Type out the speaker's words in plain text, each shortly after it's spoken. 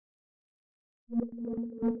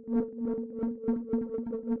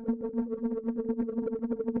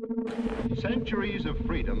Centuries of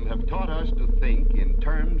freedom have taught us to think in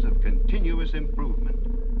terms of continuous improvement,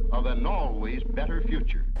 of an always better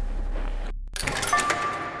future.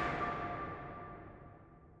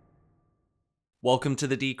 Welcome to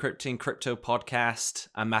the Decrypting Crypto podcast.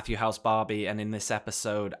 I'm Matthew House Barbie, and in this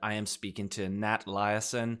episode, I am speaking to Nat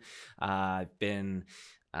Eliason. I've been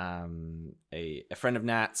a friend of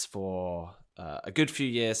Nat's for a good few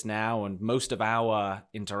years now, and most of our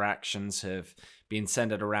interactions have been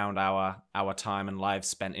centered around our time and lives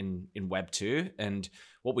spent in web2. And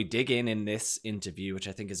what we dig in this interview, which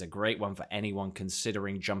I think is a great one for anyone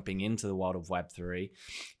considering jumping into the world of web3,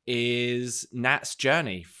 is Nat's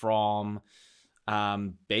journey from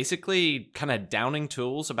basically kind of downing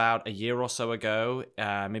tools about a year or so ago,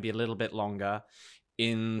 maybe a little bit longer,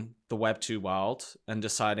 in the Web2 world, and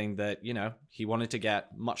deciding that, he wanted to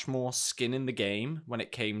get much more skin in the game when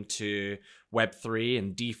it came to Web3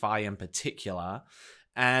 and DeFi in particular,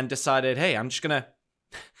 and decided, hey, I'm just going to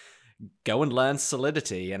go and learn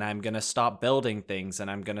Solidity, and I'm going to start building things, and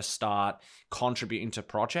I'm going to start contributing to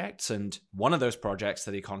projects. And one of those projects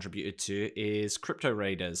that he contributed to is Crypto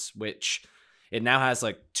Raiders, which it now has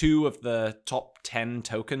like 2 of the top 10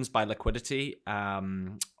 tokens by liquidity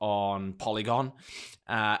on Polygon.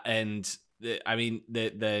 And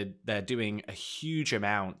they're doing a huge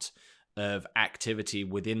amount of activity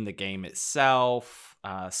within the game itself.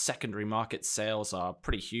 Secondary market sales are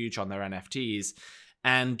pretty huge on their NFTs.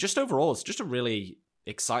 And just overall, it's just a really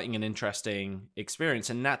exciting and interesting experience.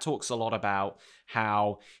 And Nat talks a lot about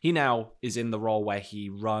how he now is in the role where he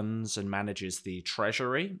runs and manages the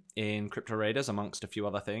treasury in Crypto Raiders, amongst a few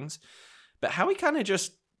other things. But how he kind of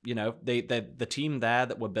just, the team there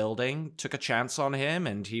that we're building took a chance on him,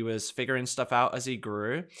 and he was figuring stuff out as he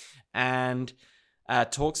grew, and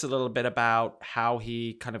talks a little bit about how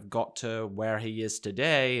he kind of got to where he is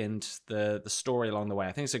today and the story along the way.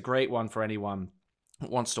 I think it's a great one for anyone who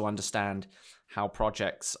wants to understand how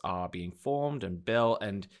projects are being formed and built.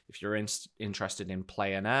 And if you're interested in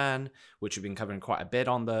play and earn, which we've been covering quite a bit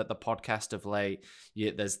on the podcast of late,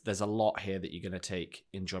 there's a lot here that you're going to take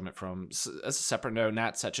enjoyment from. As a separate note,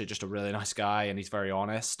 Nat's actually just a really nice guy, and he's very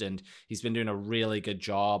honest, and he's been doing a really good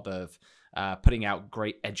job of putting out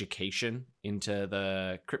great education into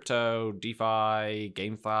the crypto, DeFi,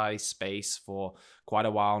 GameFi space for quite a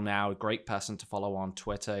while now. A great person to follow on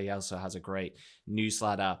Twitter. He also has a great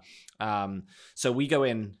newsletter. So we go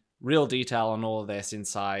in real detail on all of this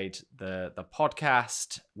inside the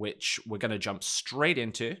podcast, which we're going to jump straight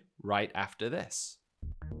into right after this.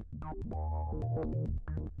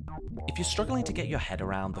 If you're struggling to get your head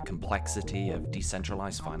around the complexity of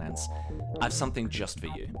decentralized finance, I have something just for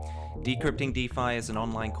you. Decrypting DeFi is an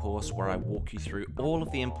online course where I walk you through all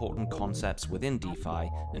of the important concepts within DeFi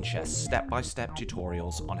and share step-by-step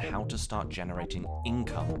tutorials on how to start generating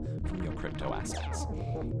income from your crypto assets.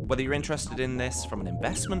 Whether you're interested in this from an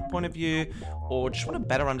investment point of view, or just want to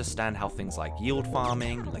better understand how things like yield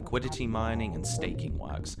farming, liquidity mining, and staking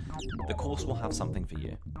works, the course will have something for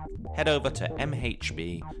you. Head over to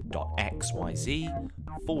mhb.xyz/DeFi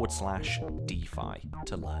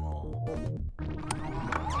to learn more.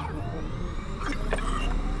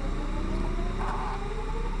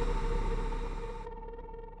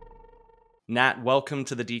 Nat, welcome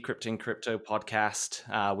to the Decrypting Crypto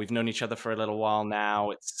podcast. We've known each other for a little while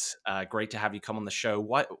now. It's great to have you come on the show.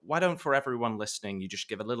 Why don't, for everyone listening, you just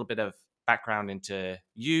give a little bit of background into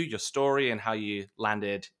you, your story, and how you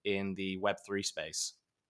landed in the Web3 space?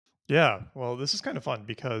 Yeah, well, this is kind of fun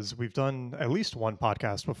because we've done at least one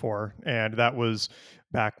podcast before, and that was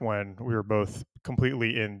back when we were both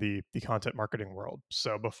completely in the content marketing world.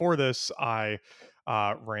 So before this, I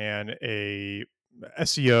ran a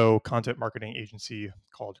SEO content marketing agency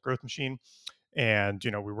called Growth Machine. And,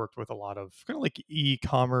 we worked with a lot of kind of like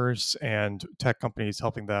e-commerce and tech companies,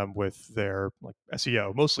 helping them with their like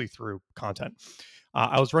SEO, mostly through content.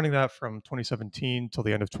 I was running that from 2017 till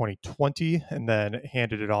the end of 2020, and then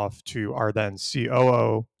handed it off to our then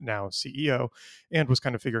COO, now CEO, and was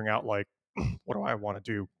kind of figuring out like, what do I want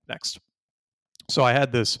to do next? So I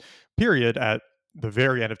had this period at the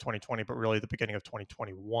very end of 2020, but really the beginning of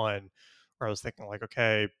 2021, where I was thinking like,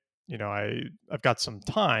 okay, I've got some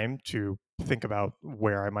time to think about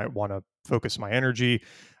where I might want to focus my energy.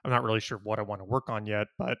 I'm not really sure what I want to work on yet,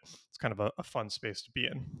 but it's kind of a fun space to be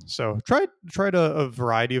in. So tried a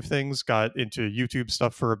variety of things, got into YouTube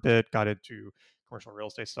stuff for a bit, got into commercial real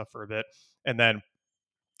estate stuff for a bit, and then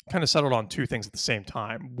kind of settled on 2 things at the same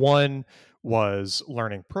time. One was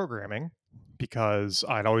learning programming, because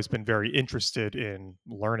I'd always been very interested in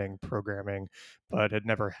learning programming, but had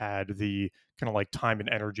never had the kind of like time and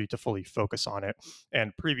energy to fully focus on it.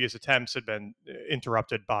 And previous attempts had been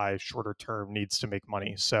interrupted by shorter term needs to make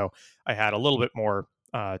money. So I had a little bit more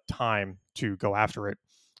time to go after it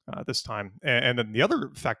this time. And then the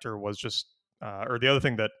other factor was just, or the other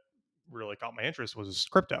thing that really caught my interest was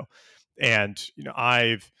crypto. And,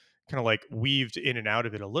 I've kind of like weaved in and out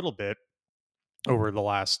of it a little bit over the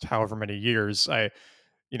last however many years. I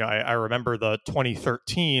remember the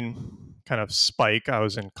 2013 kind of spike. I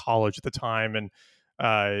was in college at the time, and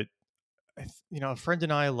a friend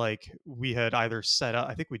and I, like, we had either set up,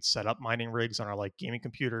 I think we'd set up mining rigs on our like gaming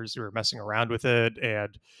computers. We were messing around with it,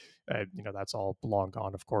 and that's all long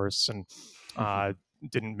gone, of course, and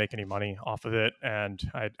didn't make any money off of it. And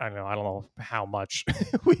I don't know how much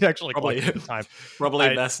we'd actually Probably, collected at the time. probably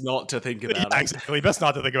I best not to think Yeah, about it. exactly. Best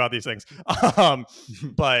not to think about these things. Um,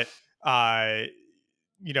 but I,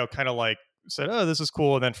 kind of like said, oh, this is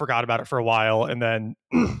cool, and then forgot about it for a while. And then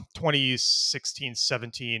 2016,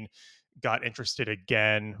 17 got interested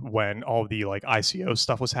again when all the like ICO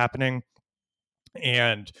stuff was happening.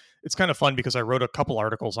 And it's kind of fun because I wrote a couple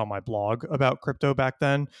articles on my blog about crypto back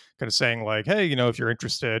then, kind of saying like, hey, if you're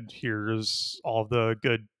interested, here's all the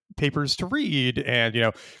good papers to read. And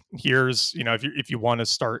here's, if you want to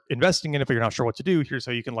start investing in it but you're not sure what to do, here's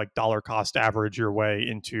how you can like dollar cost average your way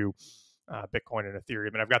into Bitcoin and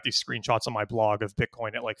Ethereum. And I've got these screenshots on my blog of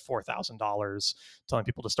Bitcoin at like $4,000, telling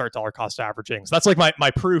people to start dollar cost averaging. So that's like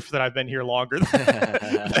my proof that I've been here longer than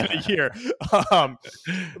a year.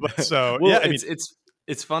 But so well, yeah,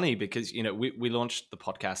 it's funny because we launched the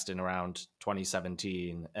podcast in around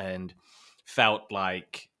 2017 and felt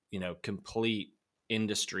like complete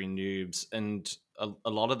industry noobs, and a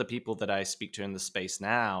lot of the people that I speak to in the space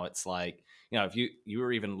now, it's like, if you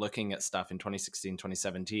were even looking at stuff in 2016,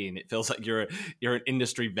 2017, it feels like you're an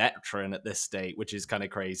industry veteran at this state, which is kind of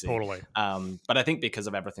crazy. Totally. But I think because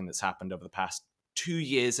of everything that's happened over the past 2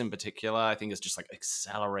 years in particular, I think it's just like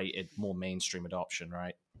accelerated more mainstream adoption,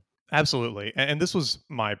 right? Absolutely. And this was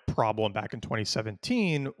my problem back in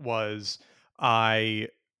 2017 was I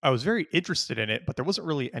I was very interested in it, but there wasn't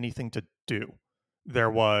really anything to do. There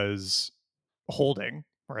was holding,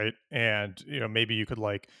 right? And maybe you could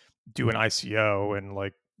like do an ICO and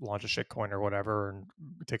like launch a shitcoin or whatever and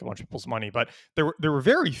take a bunch of people's money, but there were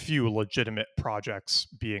very few legitimate projects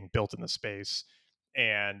being built in the space.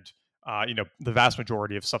 And the vast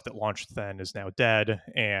majority of stuff that launched then is now dead.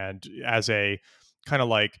 And as a kind of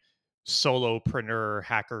like solopreneur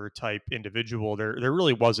hacker type individual, there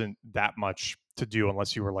really wasn't that much to do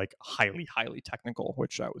unless you were like highly technical,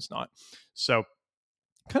 which I was not. So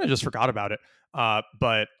kind of just forgot about it.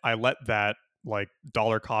 But I let that like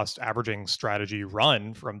dollar cost averaging strategy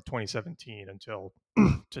run from 2017 until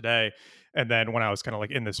today. And then when I was kind of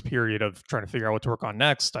like in this period of trying to figure out what to work on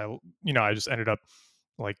next, I just ended up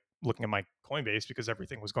like looking at my Coinbase because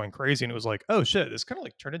everything was going crazy, and it was like, oh shit, this kind of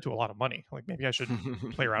like turned into a lot of money. Like maybe I should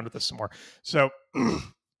play around with this some more. So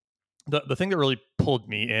the thing that really pulled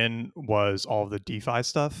me in was all of the DeFi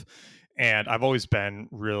stuff. And I've always been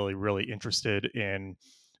really interested in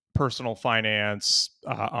personal finance,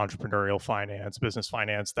 entrepreneurial finance, business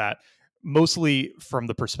finance, that mostly from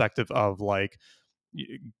the perspective of like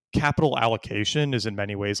capital allocation is in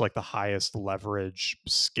many ways like the highest leverage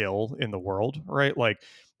skill in the world, right? Like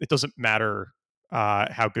it doesn't matter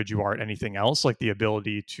how good you are at anything else. Like the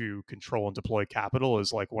ability to control and deploy capital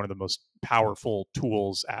is like one of the most powerful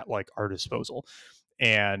tools at like our disposal.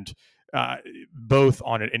 And uh, both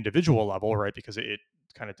on an individual level, right? Because it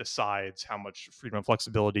kind of decides how much freedom and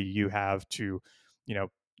flexibility you have to,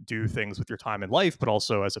 do things with your time and life, but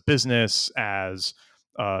also as a business, as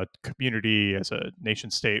a community, as a nation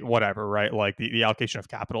state, whatever, right? Like the allocation of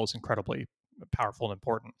capital is incredibly powerful and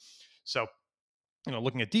important. So,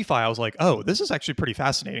 looking at DeFi, I was like, oh, this is actually pretty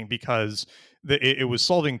fascinating because it was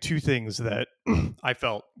solving two things that I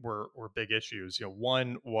felt were big issues.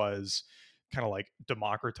 One was kind of like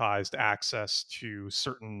democratized access to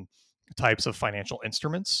certain types of financial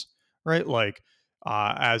instruments, right? Like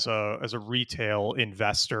as a retail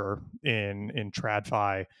investor in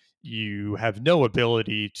TradFi, you have no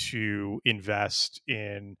ability to invest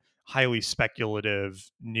in highly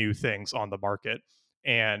speculative new things on the market.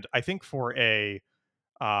 And I think for a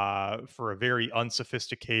very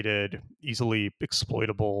unsophisticated, easily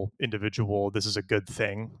exploitable individual, this is a good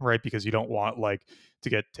thing, right? Because you don't want like to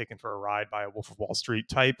get taken for a ride by a Wolf of Wall Street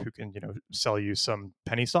type who can, sell you some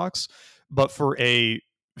penny stocks. But for a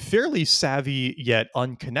fairly savvy yet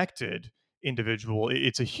unconnected individual,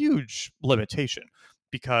 it's a huge limitation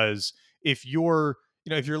because if you're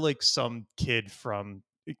like some kid from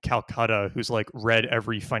Calcutta who's like read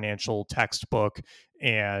every financial textbook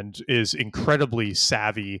and is incredibly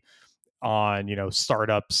savvy on,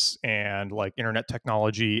 startups and like internet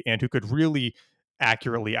technology, and who could really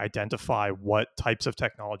accurately identify what types of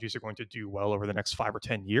technologies are going to do well over the next 5 or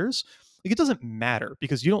 10 years. Like, it doesn't matter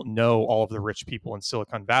because you don't know all of the rich people in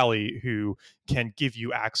Silicon Valley who can give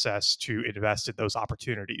you access to invest in those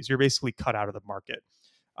opportunities. You're basically cut out of the market.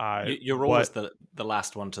 You're What always the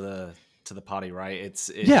last one to the party, right?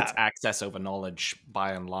 It's Yeah, access over knowledge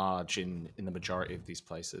by and large in the majority of these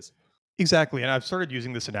places. exactly. And I've started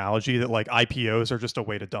using this analogy that like IPOs are just a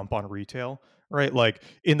way to dump on retail, right? Like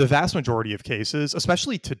in the vast majority of cases,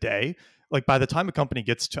 especially today, like by the time a company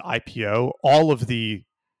gets to IPO, all of the,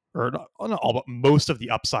 or not all, but most of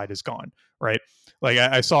the upside is gone, right? Like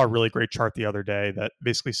I saw a really great chart the other day that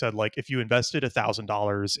basically said like if you invested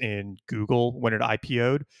 $1,000 in Google when it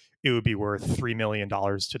IPO'd, it would be worth $3 million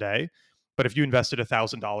today. But if you invested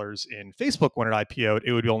 $1,000 in Facebook when it IPO'd,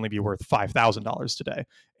 it would only be worth $5,000 today.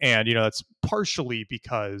 And that's partially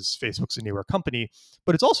because Facebook's a newer company,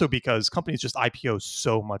 but it's also because companies just IPO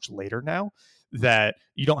so much later now that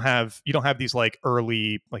you don't have these like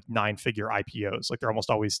early like 9-figure IPOs. Like they're almost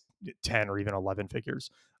always 10 or even 11 figures.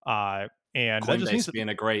 And that just means that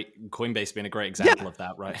Coinbase being a great yeah, example of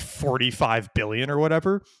that, right? 45 billion or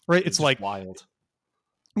whatever, right? It's It's just like wild.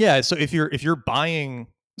 yeah, so if you're buying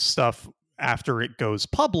stuff after it goes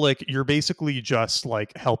public, you're basically just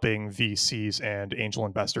like helping VCs and angel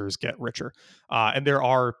investors get richer. And there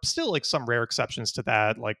are still like some rare exceptions to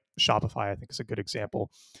that, like Shopify, I think is a good example.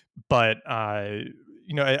 But I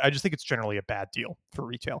just think it's generally a bad deal for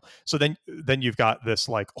retail. So then you've got this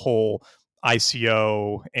like whole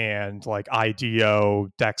ICO and like IDO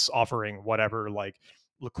DEX offering whatever like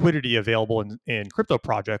liquidity available in crypto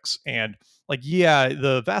projects. And like yeah,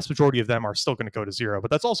 the vast majority of them are still going to go to zero, but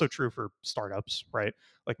that's also true for startups, right?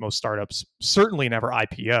 Like most startups certainly never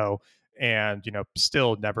IPO, and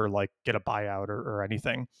still never like get a buyout or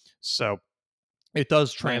anything. So it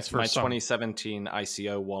does transfer My some. 2017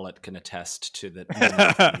 ICO wallet can attest to that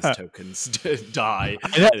none of these tokens die.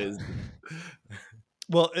 It is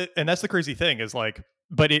Well, and that's the crazy thing is like,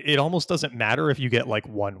 but it almost doesn't matter if you get like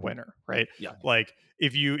one winner, right? yeah. Like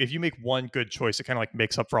if you make one good choice, it kind of like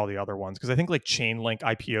makes up for all the other ones. Because I think like Chainlink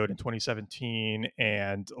IPO'd in 2017,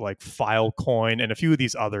 and like Filecoin and a few of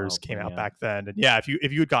these others came Filecoin, out yeah. back then. And yeah, if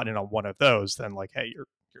you had gotten in on one of those, then like hey, you're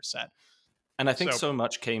set. And I think So so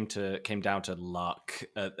much came down to luck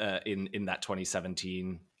in that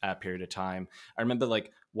 2017 period of time. I remember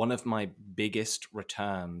like one of my biggest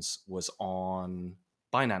returns was on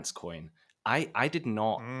Binance Coin. I did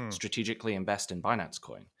not mm, strategically invest in Binance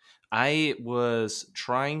Coin. I was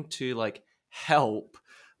trying to like help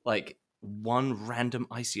like one random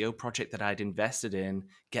ICO project that I'd invested in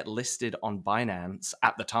get listed on Binance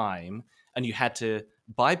at the time, and you had to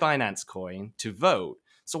buy Binance Coin to vote.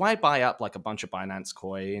 So I buy up like a bunch of Binance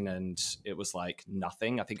Coin, and it was like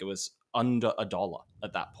nothing. I think it was under $1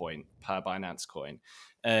 at that point per Binance Coin,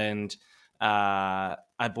 and I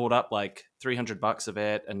bought up like $300 of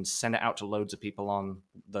it and sent it out to loads of people on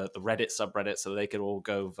the Reddit subreddit so they could all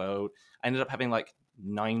go vote. I ended up having like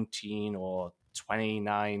 19 or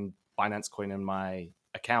 29 Binance Coin in my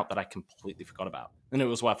account that I completely forgot about, and it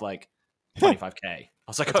was worth like 25K. I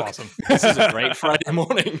was like, that's okay, awesome. this is a great Friday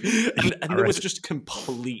morning. And All there was right. just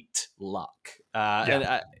complete luck.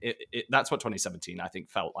 Yeah, That's what 2017, I think,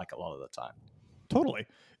 felt like a lot of the time. totally.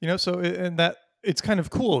 So and that it's kind of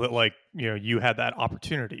cool that like you had that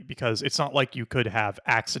opportunity, because it's not like you could have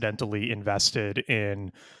accidentally invested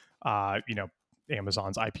in uh you know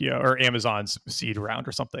Amazon's IPO or Amazon's seed round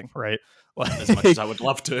or something, right? As much as Like I would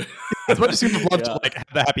love to. as much as you would love to Yeah, like have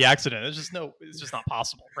the happy accident, it's just not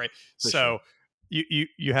possible, right? for sure. So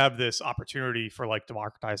you have this opportunity for like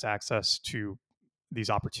democratized access to these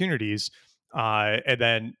opportunities, and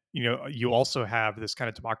then you also have this kind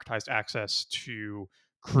of democratized access to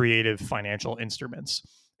creative financial instruments.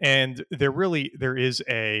 And there is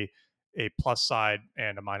a plus side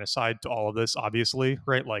and a minus side to all of this, obviously,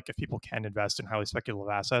 right? Like if people can invest in highly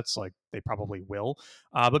speculative assets, like they probably will.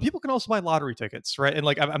 But people can also buy lottery tickets, right? And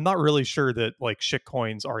like I'm not really sure that like shit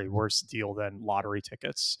coins are a worse deal than lottery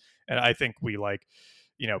tickets. And I think we like,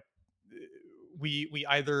 you know, we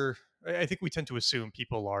either I think we tend to assume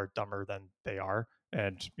people are dumber than they are,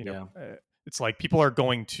 and Yeah. it's like people are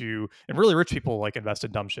going to, and really rich people like invest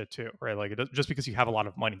in dumb shit too, right? Like just because you have a lot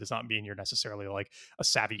of money does not mean you're necessarily like a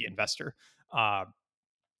savvy investor. Uh,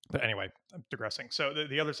 but anyway, I'm digressing. So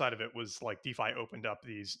the other side of it was like DeFi opened up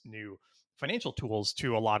these new financial tools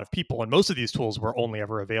to a lot of people, and most of these tools were only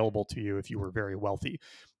ever available to you if you were very wealthy.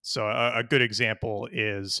 So a good example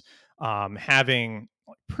is having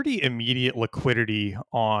pretty immediate liquidity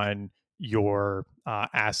on your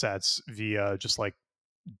assets via just like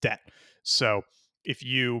debt. So if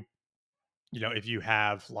if you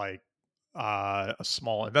have like a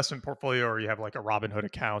small investment portfolio, or you have like a Robinhood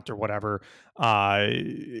account or whatever,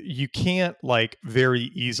 you can't like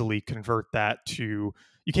very easily convert that to,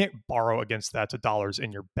 you can't borrow against that to dollars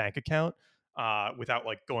in your bank account without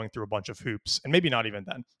like going through a bunch of hoops, and maybe not even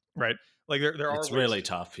then, right? Like there are It's ways really to,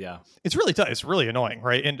 tough. Yeah. it's really tough. It's really annoying,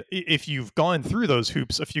 right? And if you've gone through those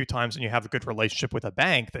hoops a few times and you have a good relationship with a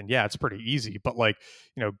bank, then yeah, it's pretty easy. But like,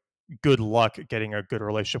 good luck getting a good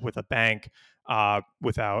relationship with a bank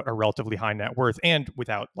without a relatively high net worth and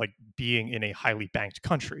without like being in a highly banked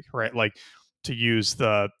country, right? Like, to use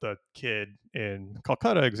the kid in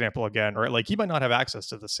Calcutta example again, right? Like, he might not have access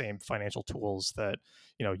to the same financial tools that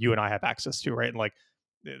you and I have access to, right? And like,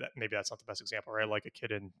 maybe that's not the best example, right? Like a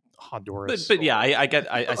kid in Honduras But yeah, or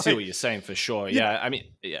I see right? what you're saying for sure. Yeah, Yeah, I mean,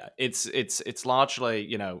 yeah, it's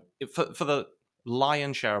largely, for the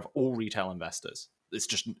lion's share of all retail investors,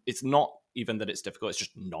 it's not even that it's difficult, it's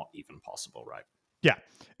just not even possible, right? yeah,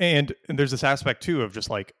 and there's this aspect too of just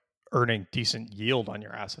like earning decent yield on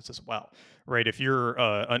your assets as well, right? If you're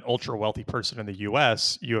an ultra wealthy person in the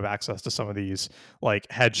U.S., you have access to some of these like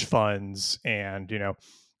hedge funds and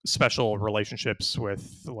special relationships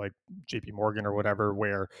with like J.P. Morgan or whatever,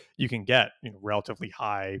 where you can get relatively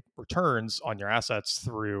high returns on your assets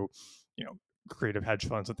through you know creative hedge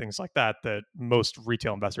funds and things like that that most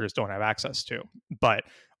retail investors don't have access to. But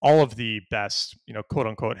all of the best, quote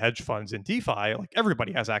unquote hedge funds in DeFi, like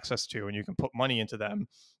everybody has access to, and you can put money into them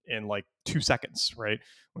in like 2 seconds, right?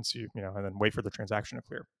 Once and then wait for the transaction to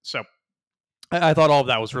clear. So I thought all of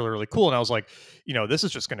that was really, really cool. And I was like, this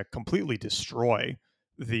is just going to completely destroy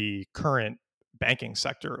the current banking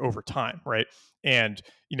sector over time, right? And,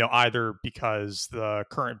 either because the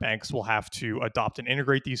current banks will have to adopt and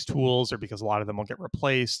integrate these tools, or because a lot of them will get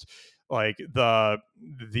replaced. Like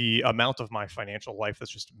the amount of my financial life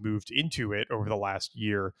that's just moved into it over the last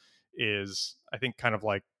year is, I think, kind of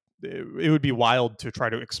like, it would be wild to try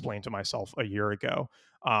to explain to myself a year ago,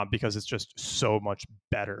 because it's just so much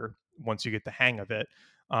better once you get the hang of it.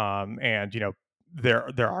 And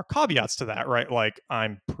there are caveats to that, right? Like,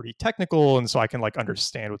 I'm pretty technical, and so I can like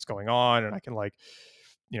understand what's going on, and I can like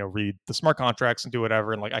read the smart contracts and do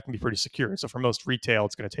whatever, and like I can be pretty secure. So for most retail,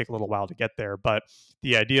 it's going to take a little while to get there. But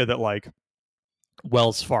the idea that like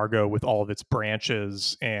Wells Fargo, with all of its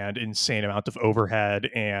branches and insane amount of overhead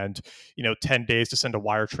and 10 days to send a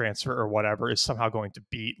wire transfer or whatever, is somehow going to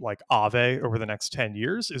beat like Aave over the next 10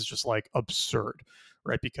 years is just like absurd,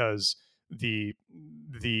 right? Because the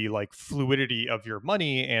like fluidity of your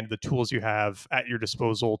money and the tools you have at your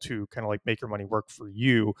disposal to kind of like make your money work for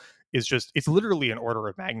you is just, it's literally an order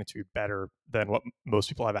of magnitude better than what most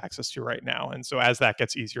people have access to right now. And so as that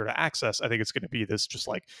gets easier to access, I think it's going to be this just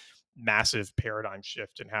like massive paradigm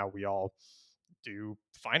shift in how we all do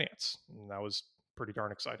finance. And that was pretty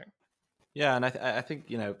darn exciting. Yeah, and I think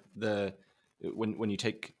the when you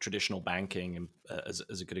take traditional banking and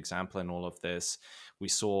as a good example in all of this, we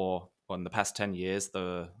saw in the past 10 years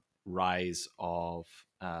the rise of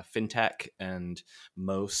fintech, and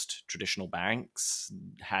most traditional banks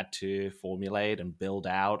had to formulate and build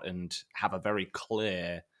out and have a very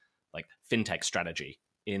clear like fintech strategy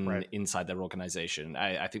Right. inside their organization.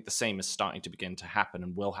 I think the same is starting to begin to happen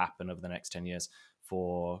and will happen over the next 10 years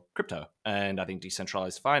for crypto. And I think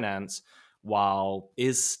decentralized finance, while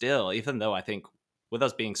is still, even though I think with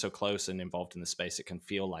us being so close and involved in the space, it can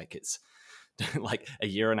feel like it's like a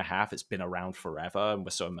year and a half, it's been around forever and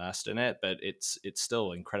we're so immersed in it, but it's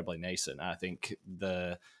still incredibly nascent. I think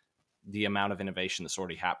the amount of innovation that's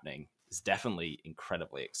already happening is definitely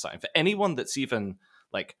incredibly exciting for anyone that's even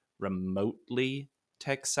like remotely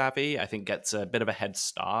tech savvy. I think gets a bit of a head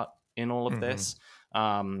start in all of Mm-hmm. this.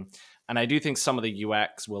 And I do think some of the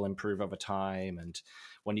UX will improve over time. And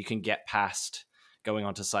when you can get past going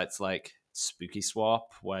onto sites like Spooky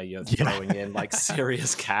Swap, where you're throwing in like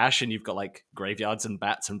serious cash and you've got like graveyards and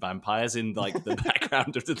bats and vampires in like the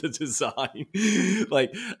background of the design,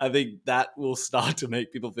 like I think that will start to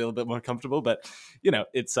make people feel a bit more comfortable. But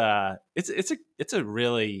it's a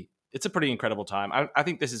pretty incredible time. I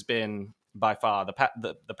think this has been by far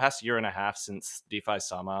the past year and a half since DeFi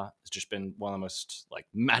summer has just been one of the most like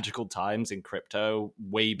magical times in crypto,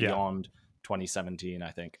 way Yeah. beyond 2017,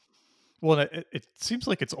 I think. Well, it seems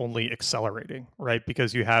like it's only accelerating, right?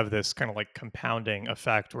 Because you have this kind of like compounding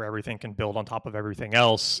effect where everything can build on top of everything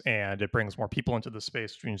else, and it brings more people into the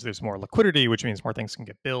space, which means there's more liquidity, which means more things can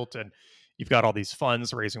get built. And you've got all these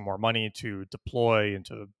funds raising more money to deploy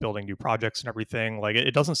into building new projects and everything. Like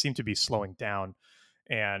it doesn't seem to be slowing down.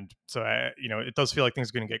 And so, it does feel like things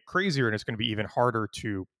are going to get crazier, and it's going to be even harder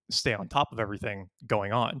to stay on top of everything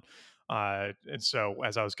going on. And so,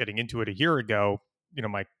 as I was getting into it a year ago,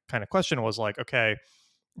 my kind of question was like, okay,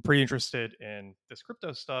 I'm pretty interested in this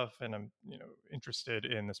crypto stuff, and I'm, interested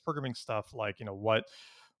in this programming stuff. Like,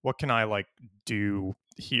 what can I like do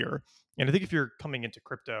here? And I think if you're coming into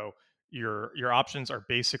crypto, your options are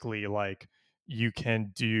basically like you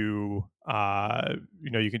can do,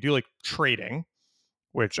 you can do like trading,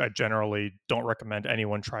 which I generally don't recommend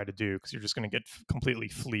anyone try to do because you're just going to get completely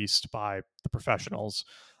fleeced by the professionals.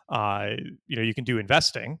 You can do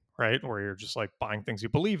investing, right, where you're just like buying things you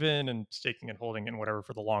believe in and staking and holding and whatever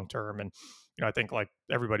for the long term. And I think like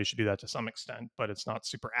everybody should do that to some extent, but it's not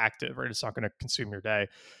super active, right? It's not going to consume your day.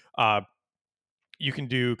 Uh, you can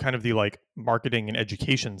do kind of the like marketing and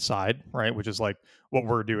education side, right? Which is like what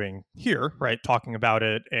we're doing here, right? Talking about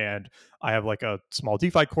it. And I have like a small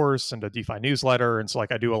DeFi course and a DeFi newsletter. And so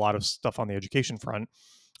like I do a lot of stuff on the education front.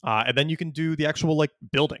 And then you can do the actual like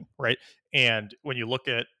building, right? And when you look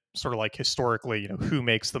at sort of like historically, who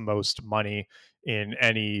makes the most money in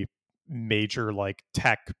any major like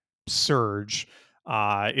tech surge,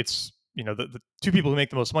 it's the two people who make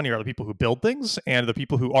the most money are the people who build things and the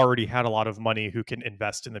people who already had a lot of money who can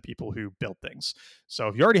invest in the people who build things. So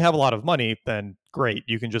if you already have a lot of money, then great,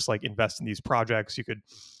 you can just like invest in these projects. You could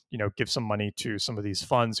give some money to some of these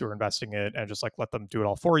funds who are investing it and just like let them do it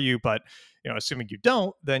all for you. But assuming you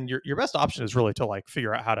don't, then your best option is really to like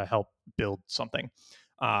figure out how to help build something.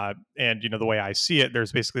 And the way I see it,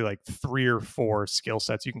 there's basically like 3 or 4 skill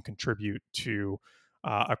sets you can contribute to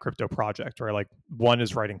a crypto project, right? Like one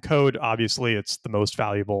is writing code. Obviously, it's the most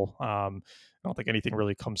valuable. I don't think anything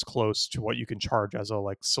really comes close to what you can charge as a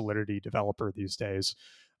like Solidity developer these days.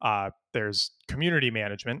 There's community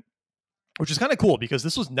management, which is kind of cool because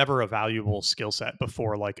this was never a valuable skill set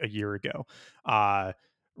before like a year ago.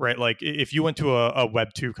 Right, like if you went to a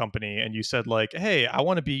web2 company and you said like, hey, I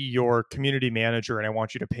want to be your community manager and I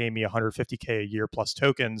want you to pay me 150K a year plus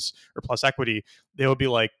tokens or plus equity, they would be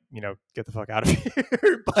like, get the fuck out of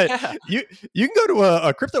here. But Yeah. you can go to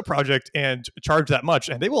a crypto project and charge that much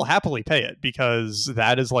and they will happily pay it because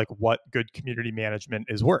that is like what good community management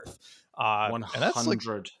is worth. And that's like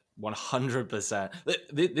 100%.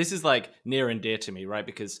 This is like near and dear to me, right?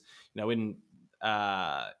 Because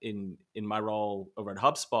in my role over at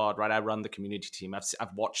HubSpot, right, I run the community team.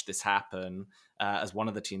 I've watched this happen as one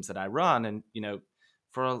of the teams that I run, and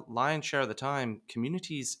for a lion's share of the time,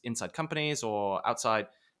 communities inside companies or outside,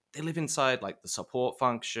 they live inside like the support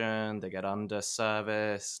function. They get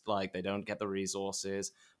underserviced, like they don't get the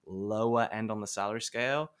resources, lower end on the salary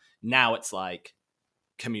scale. Now it's like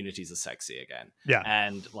communities are sexy again, yeah.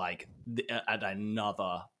 and like at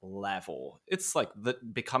another level, it's like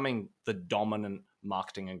becoming the dominant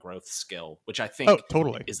marketing and growth skill, which I think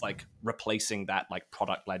Totally is like replacing that like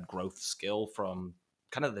product-led growth skill from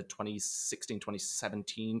kind of the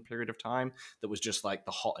 2016-2017 period of time that was just like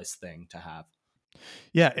the hottest thing to have.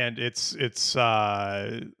 Yeah, and it's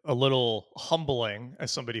a little humbling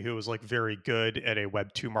as somebody who was like very good at a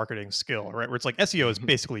Web2 marketing skill, right? Where it's like SEO is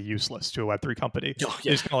basically useless to a Web3 company. Oh,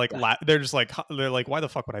 They're yeah, just kind of like they're like, why the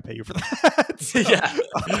fuck would I pay you for that? So, yeah.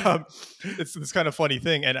 it's this kind of funny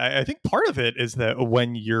thing, and I think part of it is that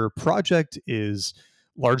when your project is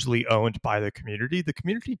largely owned by the community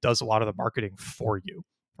does a lot of the marketing for you,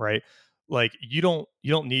 right? Like you don't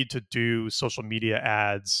need to do social media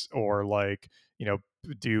ads or like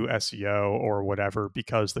do SEO or whatever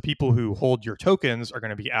because the people who hold your tokens are going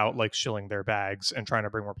to be out like shilling their bags and trying to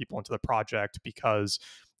bring more people into the project because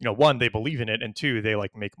one, they believe in it, and two, they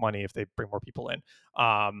like make money if they bring more people in.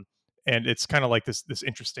 And it's kind of like this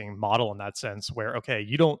interesting model in that sense where okay,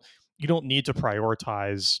 you don't need to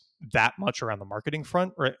prioritize that much around the marketing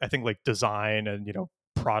front, right? I think like design and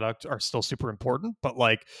product are still super important, but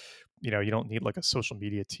like you don't need like a social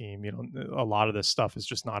media team. A lot of this stuff is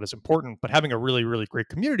just not as important, but having a really, really great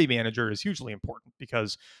community manager is hugely important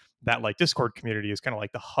because that like Discord community is kind of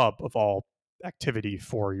like the hub of all activity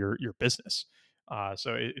for your business.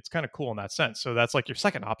 So it's kind of cool in that sense. So that's like your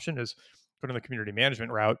second option is go to the community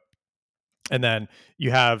management route. And then you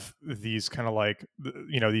have these kind of like,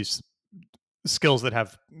 these skills that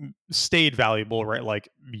have stayed valuable, right? Like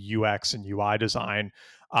UX and UI design.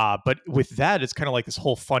 But with that, it's kind of like this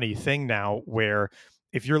whole funny thing now where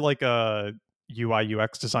if you're like a UI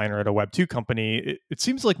UX designer at a Web2 company, it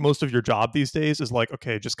seems like most of your job these days is like,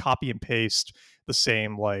 okay, just copy and paste the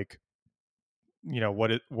same, like,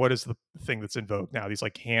 what is the thing that's in vogue now? These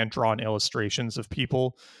like hand drawn illustrations of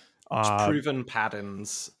people Just proven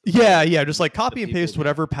patterns. Yeah, just like copy and paste do.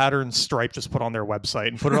 whatever pattern Stripe just put on their website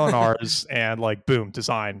and put it on ours, and like boom,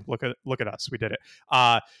 design. Look at us, we did it.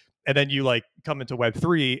 And then you like come into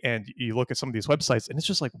Web3 and you look at some of these websites, and it's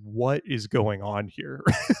just like, what is going on here?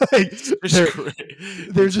 Like,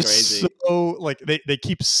 they're just crazy. so like they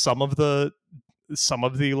keep some of the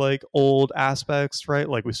like old aspects, right?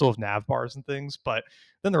 Like we still have nav bars and things, but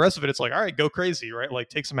then the rest of it, it's like, all right, go crazy, right? Like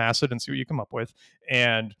take some acid and see what you come up with.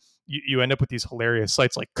 And you end up with these hilarious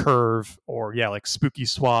sites like Curve or like Spooky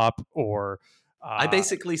Swap or I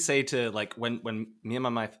basically say to like when me and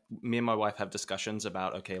my wife have discussions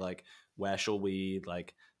about, okay, like where shall we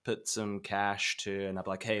like put some cash to, and I'm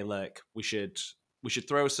like, hey, look, we should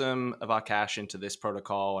throw some of our cash into this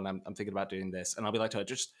protocol, and I'm thinking about doing this, and I'll be like to her,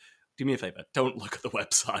 just do me a favor, don't look at the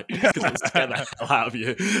website because it'll scare the hell out of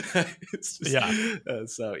you. It's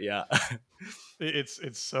just, so yeah.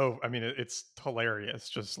 It's so, I mean, it's hilarious,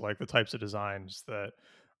 just like the types of designs that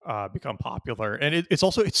become popular. And it's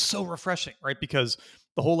also, it's so refreshing, right? Because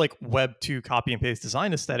the whole like web2 copy and paste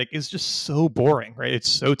design aesthetic is just so boring, right? It's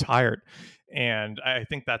so tired. And I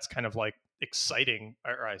think that's kind of like exciting,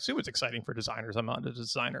 or I assume it's exciting for designers. I'm not a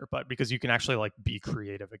designer, but because you can actually like be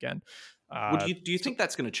creative again. Well, do you think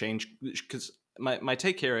that's going to change? Because my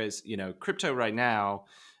take here is, crypto right now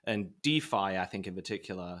and DeFi, I think in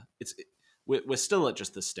particular, we're still at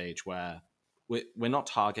just this stage where we're not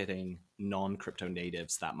targeting non-crypto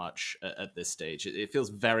natives that much at this stage. It feels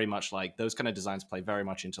very much like those kind of designs play very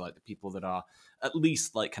much into like the people that are at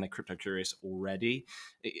least like kind of crypto curious already.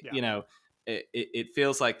 It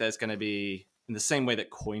feels like there's going to be, in the same way that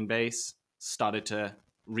Coinbase started to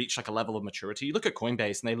reach like a level of maturity. You look at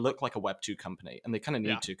Coinbase and they look like a web2 company, and they kind of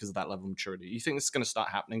need to because of that level of maturity. You think this is going to start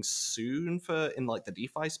happening soon in like the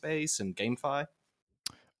DeFi space and GameFi?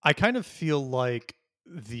 I kind of feel like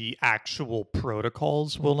the actual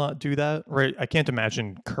protocols will not do that, right? I can't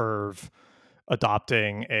imagine Curve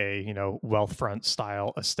adopting a, Wealthfront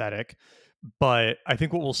style aesthetic. But I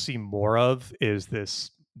think what we'll see more of is this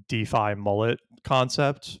DeFi mullet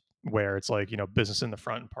concept where it's like, business in the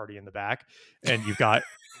front and party in the back. And you've got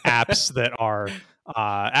apps that are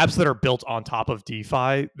built on top of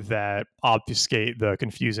DeFi that obfuscate the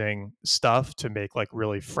confusing stuff to make like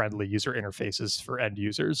really friendly user interfaces for end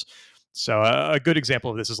users. So a good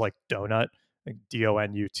example of this is like Donut, like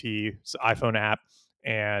Donut. It's an iPhone app,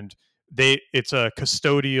 and it's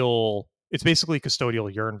basically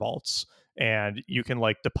custodial yearn vaults, and you can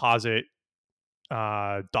like deposit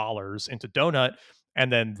dollars into Donut,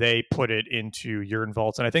 and then they put it into yearn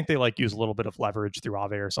vaults, and I think they like use a little bit of leverage through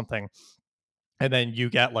Aave or something, and then you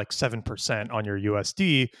get like 7% on your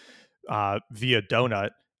USD via Donut,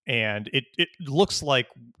 and it looks like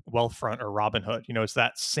Wealthfront or Robinhood. It's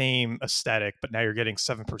that same aesthetic, but now you're getting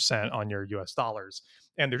 7% on your US dollars,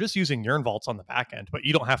 and they're just using yearn vaults on the back end, but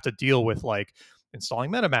you don't have to deal with like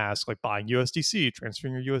installing MetaMask, like buying USDC,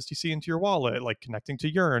 transferring your USDC into your wallet, like connecting to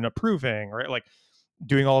Yearn, approving, right? Like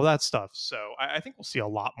doing all of that stuff. So I think we'll see a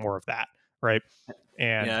lot more of that, right?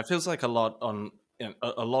 And yeah, it feels like a lot on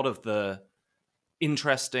a lot of the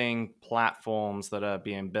interesting platforms that are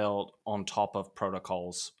being built on top of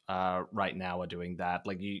protocols right now are doing that.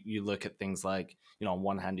 Like you look at things like, on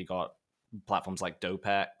one hand you got platforms like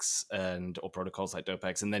Dopex or protocols like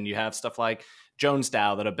Dopex, and then you have stuff like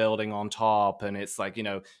JonesDAO that are building on top, and it's like,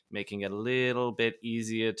 making it a little bit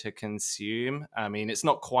easier to consume. I mean, it's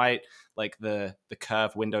not quite like the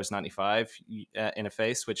Curve Windows 95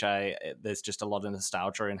 interface, which there's just a lot of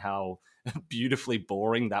nostalgia in how beautifully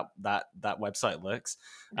boring that website looks.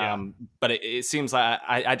 yeah. But it seems like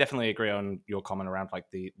I definitely agree on your comment around like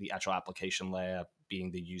the actual application layer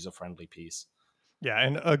being the user friendly piece. Yeah,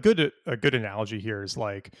 and a good analogy here is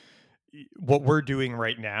like what we're doing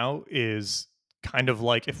right now is kind of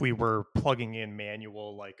like if we were plugging in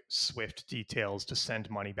manual like Swift details to send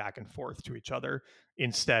money back and forth to each other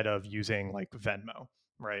instead of using like Venmo,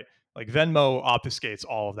 right? Like Venmo obfuscates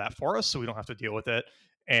all of that for us, so we don't have to deal with it.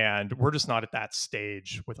 And we're just not at that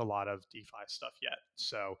stage with a lot of DeFi stuff yet.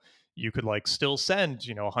 So you could like still send,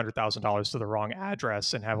 $100,000 to the wrong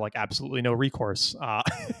address and have like absolutely no recourse.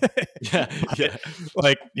 Yeah.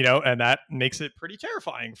 Like, and that makes it pretty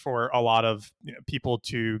terrifying for a lot of people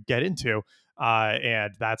to get into.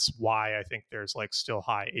 And that's why I think there's like still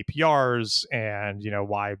high APRs, and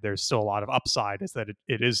why there's still a lot of upside is that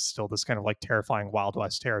it is still this kind of like terrifying Wild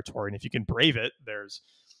West territory. And if you can brave it, there's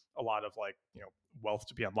a lot of like wealth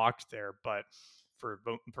to be unlocked there. But for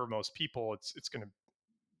most people, it's going to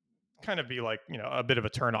kind of be like a bit of a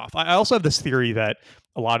turnoff. I also have this theory that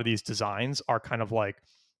a lot of these designs are kind of like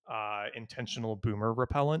intentional boomer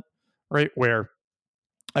repellent, right? Where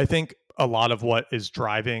I think a lot of what is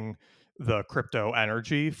driving the crypto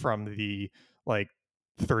energy from the like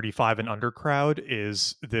 35 and under crowd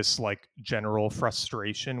is this like general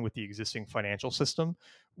frustration with the existing financial system,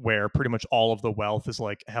 where pretty much all of the wealth is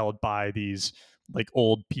like held by these like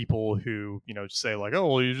old people who, say like, oh,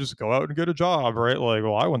 well, you just go out and get a job, right? Like,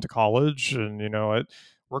 well, I went to college and, it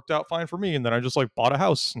worked out fine for me. And then I just like bought a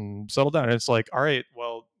house and settled down. And it's like, all right,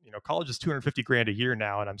 well, college is 250 grand a year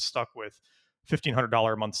now. And I'm stuck with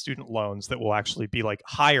 $1,500 a month student loans that will actually be like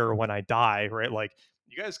higher when I die, right? Like,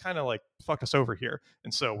 you guys kind of like fucked us over here.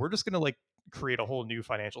 And so we're just going to like create a whole new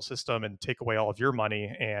financial system and take away all of your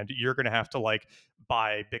money. And you're going to have to like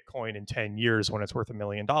buy Bitcoin in 10 years when it's worth $1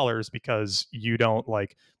 million because you don't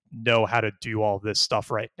like know how to do all this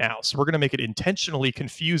stuff right now. So we're going to make it intentionally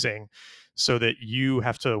confusing so that you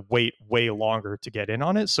have to wait way longer to get in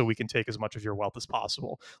on it so we can take as much of your wealth as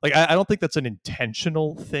possible. Like, I don't think that's an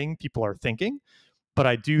intentional thing people are thinking, but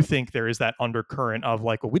I do think there is that undercurrent of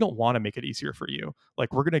like, well, we don't want to make it easier for you.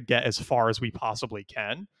 Like, we're going to get as far as we possibly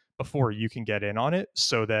can before you can get in on it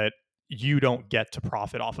so that you don't get to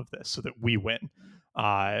profit off of this, so that we win.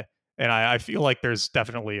 And I feel like there's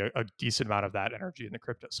definitely a decent amount of that energy in the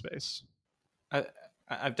crypto space.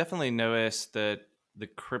 I've definitely noticed that the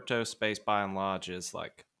crypto space by and large is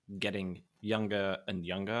like getting younger and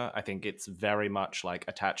younger. I think it's very much like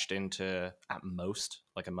attached into at most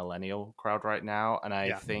like a millennial crowd right now. And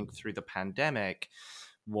I think through the pandemic,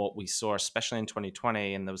 what we saw, especially in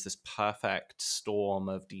 2020, and there was this perfect storm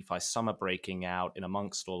of DeFi summer breaking out in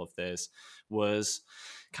amongst all of this, was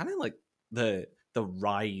kind of like the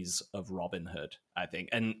rise of Robinhood, I think.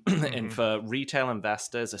 And and for retail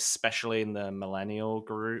investors, especially in the millennial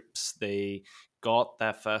groups, they got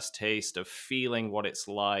their first taste of feeling what it's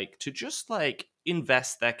like to just like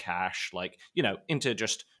invest their cash, like, into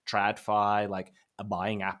just TradFi, like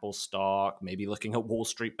buying Apple stock, maybe looking at Wall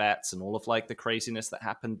Street bets and all of like the craziness that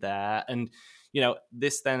happened there. And,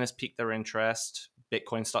 this then has piqued their interest.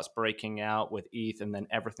 Bitcoin starts breaking out with ETH, and then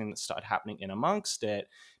everything that started happening in amongst it.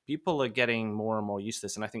 People are getting more and more used to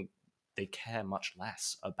this, and I think they care much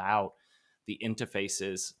less about the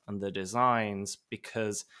interfaces and the designs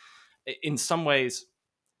because in some ways,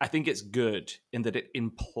 I think it's good in that it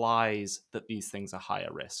implies that these things are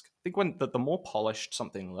higher risk. I think when the more polished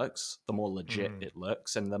something looks, the more legit it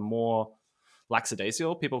looks, and the more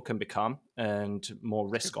lackadaisical people can become and more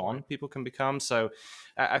risk on people can become. So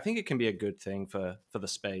I think it can be a good thing for the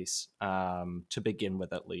space to begin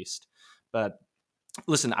with, at least. But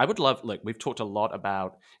listen, I would love, look, we've talked a lot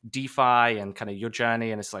about DeFi and kind of your journey,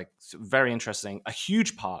 and it's like very interesting. A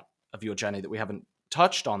huge part of your journey that we haven't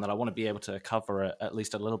touched on that I want to be able to cover at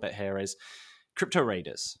least a little bit here is crypto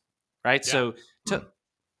raiders, right? Yeah. So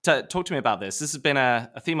to talk to me about this. This has been a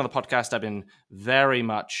theme of the podcast. I've been very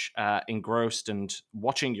much engrossed and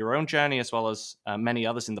watching your own journey as well as many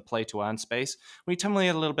others in the play to earn space. Will you tell me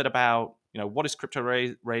a little bit about, what is crypto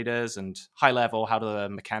raiders and high level, how do the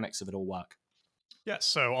mechanics of it all work? Yeah,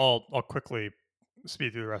 so I'll quickly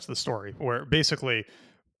speed through the rest of the story, where basically,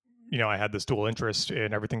 I had this dual interest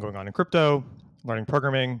in everything going on in crypto, learning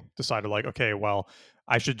programming, decided like, okay, well,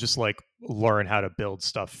 I should just like learn how to build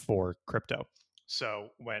stuff for crypto. So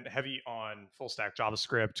went heavy on full stack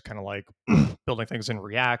JavaScript, kind of like building things in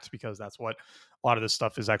React, because that's what a lot of this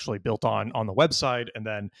stuff is actually built on the website. And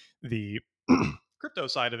then the crypto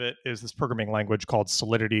side of it is this programming language called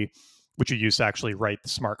Solidity, which you use to actually write the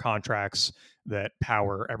smart contracts that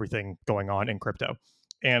power everything going on in crypto.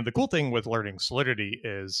 And the cool thing with learning Solidity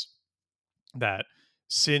is that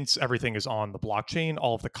since everything is on the blockchain,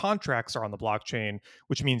 all of the contracts are on the blockchain,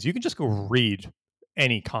 which means you can just go read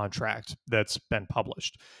any contract that's been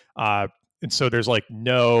published. And so there's like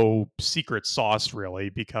no secret sauce really,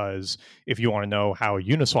 because if you want to know how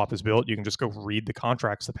Uniswap is built, you can just go read the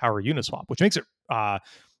contracts that power Uniswap, which makes it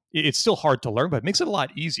it's still hard to learn, but it makes it a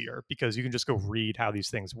lot easier because you can just go read how these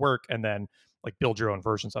things work and then like build your own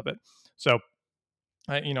versions of it. So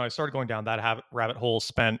I started going down that rabbit hole,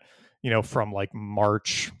 spent, from like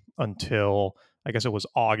March until I guess it was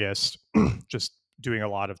August, just doing a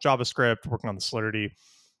lot of JavaScript, working on the Solidity,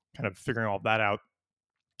 kind of figuring all of that out.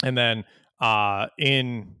 And then I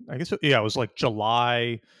guess, it was like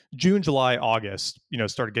June, July, August,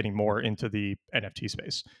 started getting more into the NFT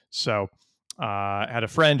space. So I had a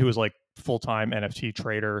friend who was like full-time NFT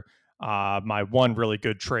trader. My one really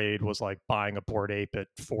good trade was like buying a Bored Ape at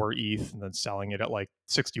 4 ETH and then selling it at like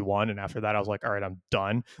 61. And after that, I was like, all right, I'm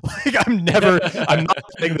done. Like I'm not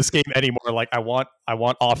playing this game anymore. Like I want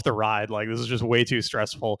off the ride. Like this is just way too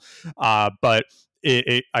stressful. But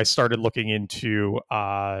I started looking into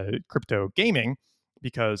crypto gaming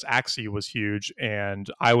because Axie was huge, and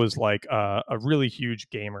I was like a really huge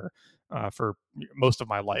gamer for most of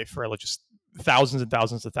my life, right? Like just thousands and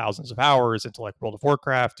thousands and thousands of hours into like World of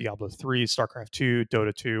Warcraft, Diablo 3, StarCraft 2,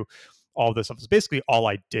 Dota 2. All of this stuff is basically all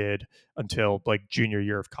I did until like junior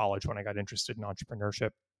year of college when I got interested in entrepreneurship.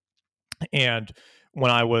 And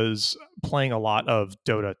when I was playing a lot of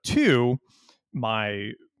Dota 2,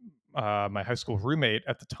 my my high school roommate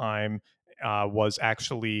at the time was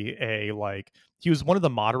actually he was one of the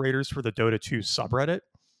moderators for the Dota 2 subreddit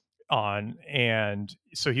and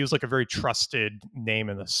so he was like a very trusted name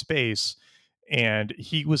in the space, and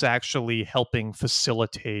he was actually helping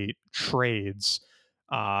facilitate trades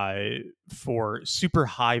uh, for super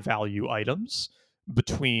high value items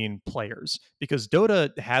between players, because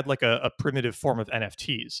Dota had like a primitive form of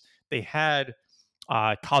NFTs. They had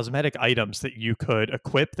cosmetic items that you could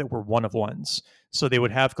equip that were one of ones. So they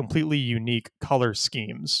would have completely unique color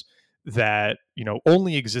schemes that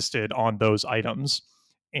only existed on those items,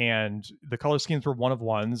 and the color schemes were one of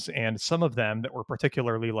ones, and some of them that were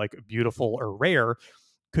particularly like beautiful or rare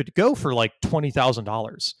could go for like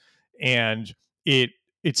 $20,000. And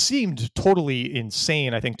it seemed totally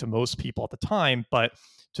insane, I think, to most people at the time, but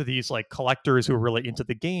to these like collectors who were really into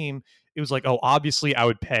the game, it was like, oh, obviously I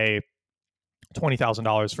would pay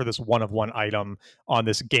 $20,000 for this one of one item on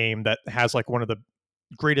this game that has like one of the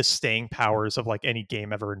greatest staying powers of like any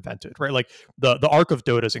game ever invented, right? Like the arc of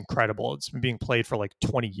Dota is incredible. It's been being played for like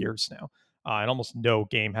 20 years now, and almost no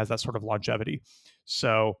game has that sort of longevity.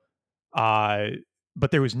 So,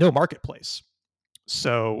 but there was no marketplace,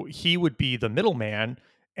 so he would be the middleman,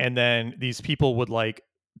 and then these people would like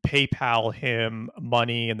PayPal him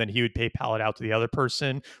money, and then he would PayPal it out to the other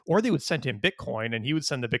person, or they would send him Bitcoin, and he would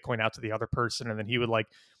send the Bitcoin out to the other person, and then he would like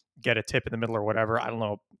get a tip in the middle or whatever. I don't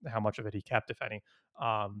know how much of it he kept, if any.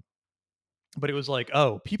 Um, but it was like,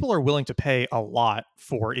 oh, people are willing to pay a lot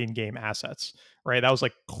for in-game assets, right? That was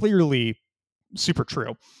like clearly super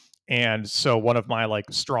true. And so one of my like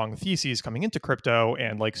strong theses coming into crypto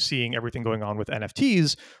and like seeing everything going on with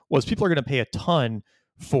NFTs was people are going to pay a ton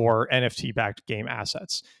for NFT backed game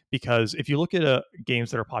assets, because if you look at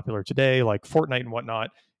games that are popular today, like Fortnite and whatnot,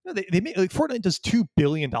 they make like Fortnite does $2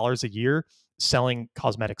 billion a year selling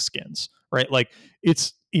cosmetic skins, right? Like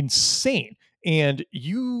it's insane, and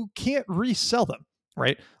you can't resell them,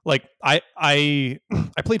 right? Like I I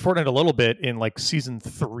played Fortnite a little bit in like season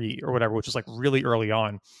 3 or whatever, which is like really early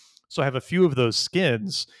on. So I have a few of those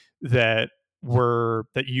skins that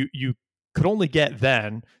you could only get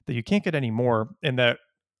then, that you can't get anymore, and that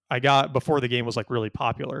I got before the game was like really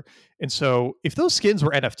popular. And so if those skins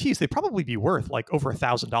were NFTs, they'd probably be worth like over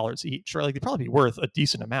 $1,000 each, or like they'd probably be worth a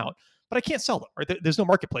decent amount. But I can't sell them, right? There's no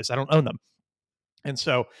marketplace. I don't own them. And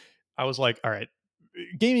so I was like, all right,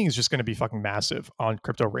 gaming is just going to be fucking massive on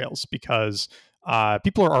crypto rails, because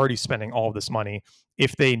people are already spending all of this money.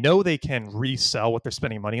 If they know they can resell what they're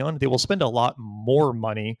spending money on, they will spend a lot more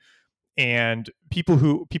money. And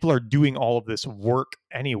people are doing all of this work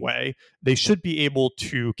anyway, they should be able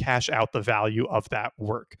to cash out the value of that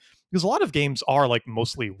work, because a lot of games are like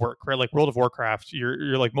mostly work, right? Like World of Warcraft,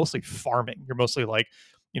 you're like mostly farming. You're mostly like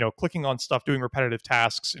clicking on stuff, doing repetitive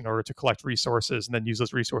tasks in order to collect resources and then use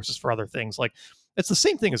those resources for other things. Like it's the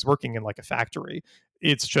same thing as working in like a factory.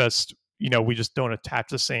 It's just we just don't attach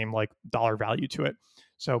the same like dollar value to it.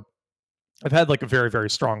 So I've had like a very, very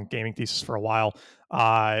strong gaming thesis for a while.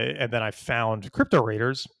 And then I found Crypto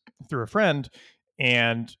Raiders through a friend,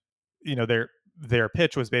 and their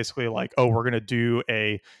pitch was basically like, oh, we're going to do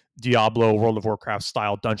a Diablo World of Warcraft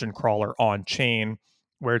style dungeon crawler on chain,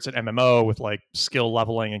 where it's an MMO with like skill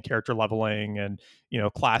leveling and character leveling and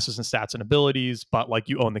classes and stats and abilities, but like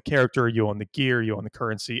you own the character, you own the gear, you own the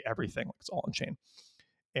currency, everything. Like it's all on chain.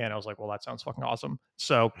 And I was like, well, that sounds fucking awesome.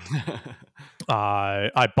 So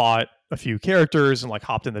I bought a few characters and like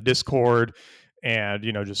hopped in the Discord and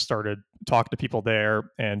just started talking to people there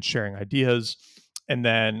and sharing ideas. And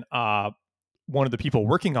then one of the people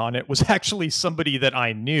working on it was actually somebody that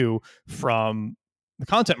I knew from the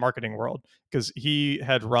content marketing world, because he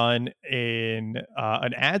had run in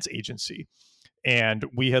an ads agency, and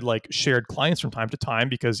we had like shared clients from time to time,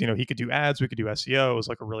 because he could do ads, we could do SEO. It was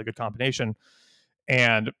like a really good combination.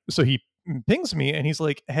 And so he pings me and he's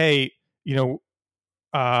like, hey,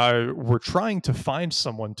 we're trying to find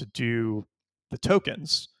someone to do the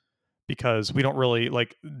tokens, because we don't really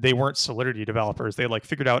like, they weren't Solidity developers. They like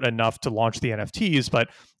figured out enough to launch the NFTs, but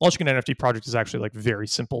launching an NFT project is actually like very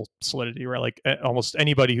simple Solidity, right? Like almost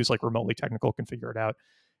anybody who's like remotely technical can figure it out.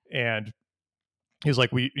 And he was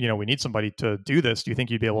like, we need somebody to do this. Do you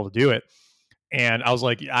think you'd be able to do it? And I was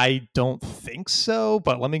like, I don't think so,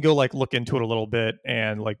 but let me go like look into it a little bit,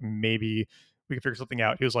 and like maybe we can figure something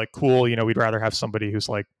out. He was like, cool, we'd rather have somebody who's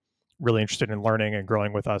like really interested in learning and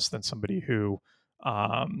growing with us than somebody who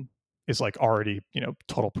is like already,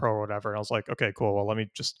 total pro or whatever. And I was like, okay, cool. Well, let me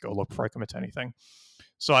just go look before I commit to anything.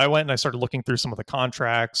 So I went and I started looking through some of the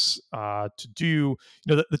contracts to do,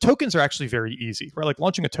 the tokens are actually very easy, right? Like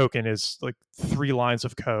launching a token is like 3 lines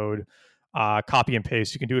of code, copy and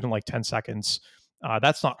paste. You can do it in like 10 seconds.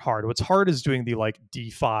 That's not hard. What's hard is doing the like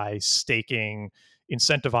DeFi staking,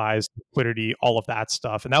 incentivized liquidity, all of that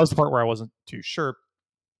stuff. And that was the part where I wasn't too sure.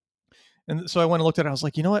 And so I went and looked at it. I was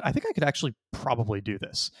like, you know what? I think I could actually probably do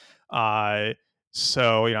this.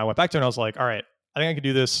 So I went back to it and I was like, all right, I think I could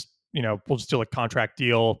do this. We'll just do a contract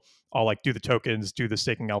deal. I'll like do the tokens, do the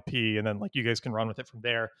staking LP, and then like you guys can run with it from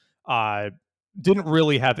there. Didn't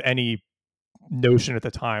really have any notion at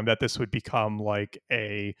the time that this would become like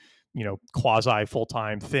a quasi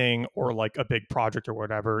full-time thing or like a big project or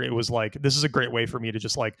whatever. It was like, this is a great way for me to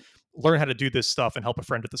just like learn how to do this stuff and help a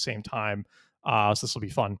friend at the same time. So this will be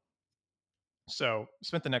fun. So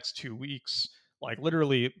spent the next 2 weeks, like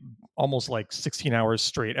literally almost like 16 hours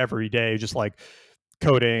straight every day, just like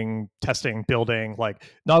coding, testing, building, like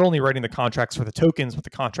not only writing the contracts for the tokens, but the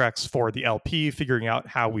contracts for the LP, figuring out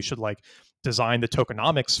how we should like design the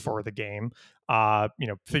tokenomics for the game,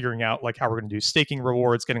 figuring out like how we're going to do staking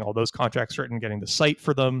rewards, getting all those contracts written, getting the site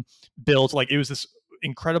for them built. Like it was this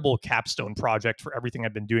incredible capstone project for everything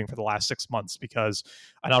I've been doing for the last 6 months, because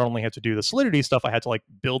I not only had to do the Solidity stuff, I had to like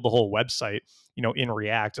build the whole website, in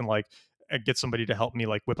React, and like get somebody to help me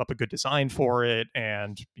like whip up a good design for it,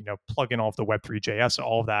 and plug in all of the web3 JS and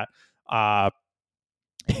all of that.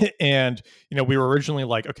 And we were originally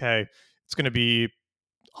like, okay, it's going to be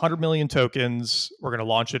 100 million tokens. We're going to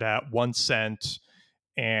launch it at 1 cent,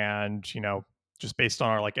 and just based on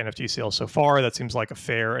our like NFT sales so far, that seems like a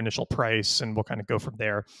fair initial price, and we'll kind of go from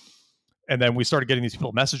there. And then we started getting these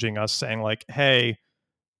people messaging us saying like, hey,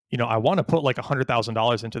 I want to put like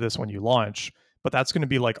 $100,000 into this when you launch, but that's going to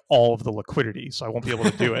be like all of the liquidity, so I won't be able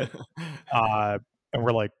to do it. And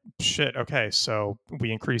we're like, shit, okay. So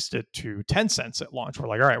we increased it to 10 cents at launch. We're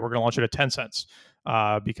like, all right, we're going to launch it at 10 cents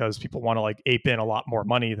because people want to like ape in a lot more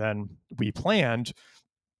money than we planned.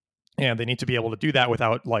 And they need to be able to do that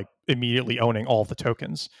without like immediately owning all of the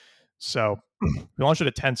tokens. So we launched it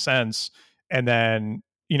at 10 cents. And then,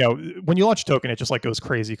 when you launch a token, it just like goes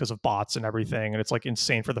crazy because of bots and everything. And it's like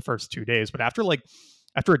insane for the first 2 days. But after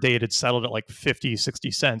a day, it had settled at like 50, 60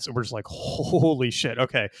 cents. And we're just like, holy shit.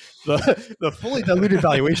 Okay. The fully diluted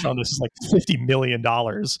valuation on this is like $50 million.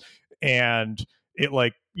 And it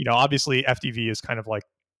like, obviously FDV is kind of like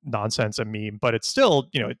nonsense, a meme, but it's still,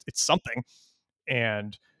 it's something.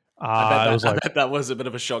 And I was like, bet that was a bit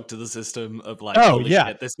of a shock to the system of like, oh holy yeah,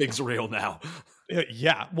 shit, this thing's real now.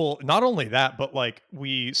 Yeah. Well, not only that, but like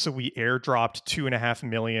we airdropped 2.5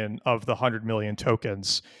 million of the 100 million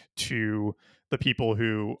tokens to the people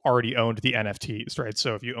who already owned the NFTs, right?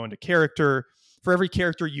 So if you owned a character, for every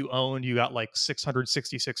character you owned, you got like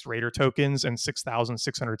 666 Raider tokens and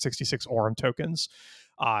 6,666 Aurum tokens.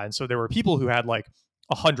 And so there were people who had like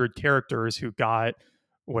 100 characters who got,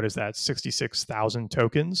 what is that, 66,000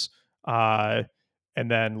 tokens, and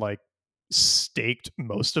then like staked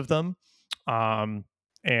most of them. And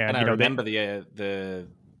I remember the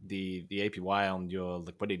APY on your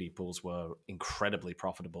liquidity pools were incredibly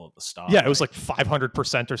profitable at the start. Yeah, it was like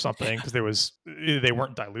 500% or something, because they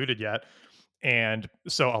weren't diluted yet. And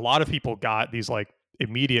so a lot of people got these like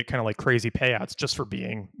immediate kind of like crazy payouts just for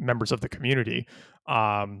being members of the community.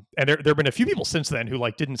 And there've been a few people since then who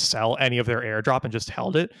like didn't sell any of their airdrop and just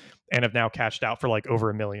held it, and have now cashed out for like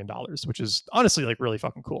over $1 million, which is honestly like really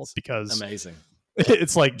fucking cool, because amazing.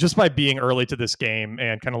 It's like just by being early to this game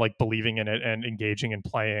and kind of like believing in it and engaging and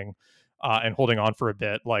playing and holding on for a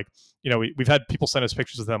bit, like we've had people send us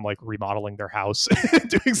pictures of them like remodeling their house,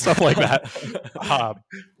 doing stuff like that.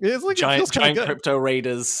 It's like giant crypto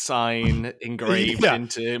raiders sign engraved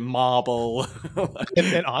into marble.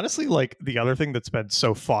 and honestly, like the other thing that's been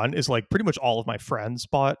so fun is like pretty much all of my friends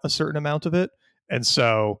bought a certain amount of it, and it's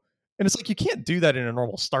like you can't do that in a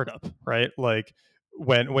normal startup, right? Like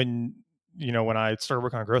when I started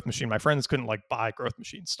working on Growth Machine, my friends couldn't like buy Growth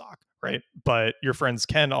Machine stock, right? But your friends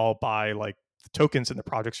can all buy like the tokens in the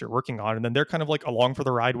projects you're working on, and then they're kind of like along for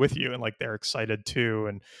the ride with you, and like they're excited too,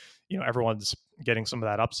 and everyone's getting some of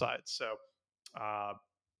that upside. So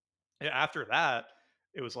after that,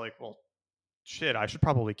 it was like, well, shit, I should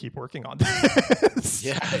probably keep working on this.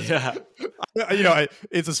 Yeah.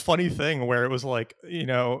 It's this funny thing where it was like,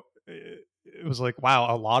 it was like,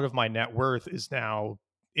 wow, a lot of my net worth is now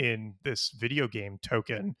in this video game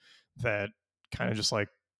token that kind of just like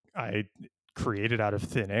I created out of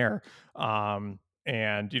thin air. And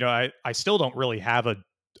I still don't really have a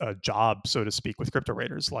a job, so to speak, with Crypto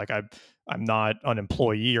Raiders. Like I'm not an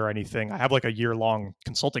employee or anything. I have like a year-long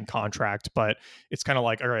consulting contract, but it's kind of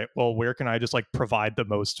like, all right, well, where can I just like provide the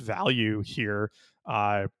most value here?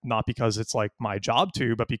 Not because it's like my job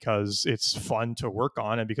to, but because it's fun to work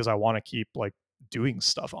on and because I want to keep like doing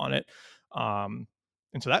stuff on it. And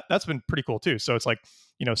so that's been pretty cool too. So it's like,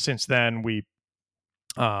 since then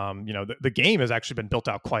the game has actually been built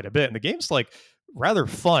out quite a bit, and the game's like rather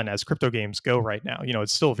fun as crypto games go right now.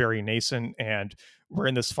 It's still very nascent, and we're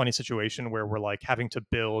in this funny situation where we're like having to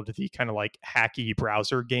build the kind of like hacky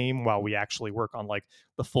browser game while we actually work on like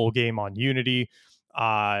the full game on Unity.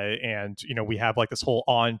 And we have like this whole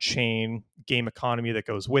on-chain game economy that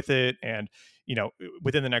goes with it, and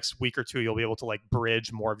within the next week or two, you'll be able to like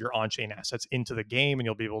bridge more of your on-chain assets into the game, and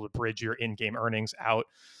you'll be able to bridge your in-game earnings out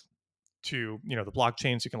to the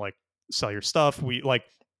blockchain, so you can like sell your stuff.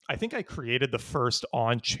 I think I created the first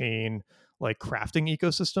on-chain like crafting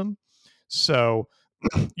ecosystem, so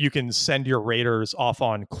you can send your raiders off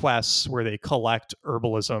on quests where they collect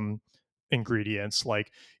herbalism ingredients,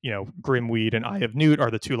 like grimweed and eye of newt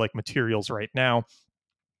are the two like materials right now,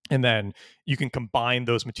 and then you can combine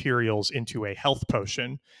those materials into a health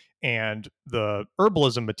potion. And the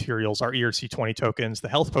herbalism materials are ERC20 tokens. The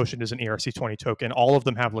health potion is an ERC20 token. All of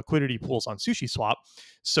them have liquidity pools on SushiSwap,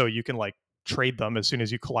 so you can like trade them as soon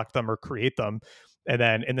as you collect them or create them. And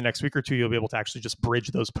then in the next week or two, you'll be able to actually just bridge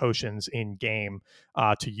those potions in game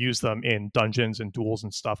to use them in dungeons and duels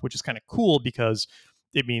and stuff, which is kind of cool because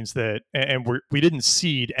it means that, and we didn't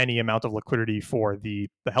seed any amount of liquidity for the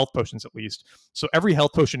health potions, at least. So every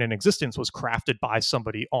health potion in existence was crafted by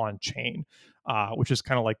somebody on chain, which is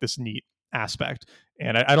kind of like this neat aspect.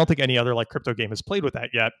 And I don't think any other like crypto game has played with that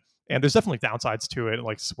yet. And there's definitely downsides to it,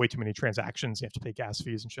 like way too many transactions. You have to pay gas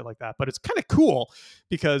fees and shit like that. But it's kind of cool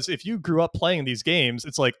because if you grew up playing these games,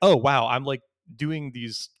 it's like, oh wow, I'm like doing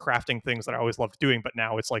these crafting things that I always loved doing, but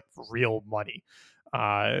now it's like real money.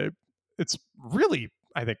 It's really,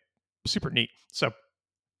 I think, super neat. So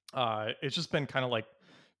it's just been kind of like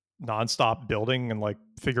nonstop building and like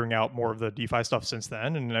figuring out more of the DeFi stuff since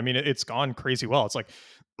then. And I mean, it's gone crazy well. It's like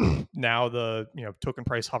now the token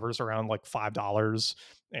price hovers around like $5,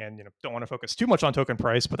 and don't want to focus too much on token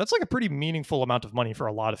price, but that's like a pretty meaningful amount of money for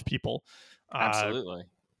a lot of people. Absolutely.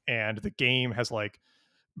 And the game has like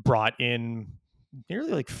brought in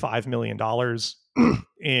nearly like $5 million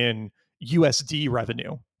in USD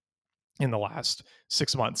revenue in the last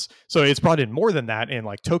 6 months. So it's brought in more than that in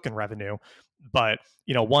like token revenue. But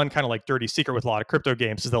one kind of like dirty secret with a lot of crypto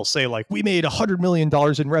games is they'll say like, we made $100 million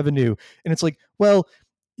in revenue, and it's like, well,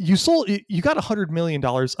 you got $100 million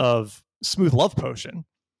of Smooth Love Potion,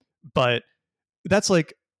 but that's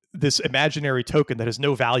like this imaginary token that has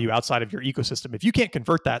no value outside of your ecosystem. If you can't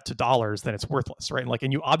convert that to dollars, then it's worthless, right?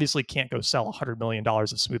 And you obviously can't go sell $100 million of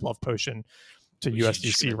Smooth Love Potion to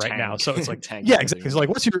USDC right now. So it's like, yeah, exactly. It's like,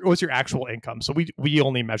 what's your actual income? So we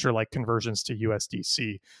only measure like conversions to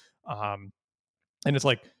USDC. And it's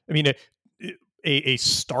like, I mean, a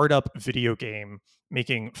startup video game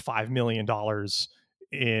making $5 million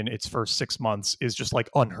in its first 6 months is just like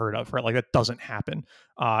unheard of, right? Like that doesn't happen.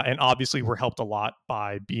 And obviously we're helped a lot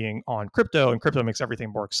by being on crypto, and crypto makes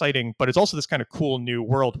everything more exciting, but it's also this kind of cool new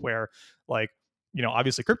world where like,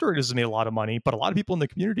 obviously crypto raiders has made a lot of money, but a lot of people in the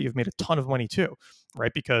community have made a ton of money too,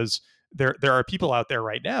 right? Because there are people out there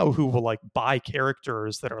right now who will like buy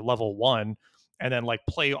characters that are level 1 and then like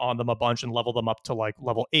play on them a bunch and level them up to like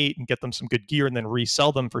level 8 and get them some good gear and then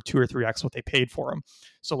resell them for 2 or 3x what they paid for them.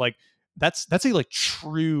 So like that's a like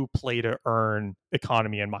true play to earn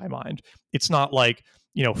economy in my mind. It's not like,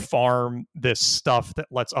 farm this stuff that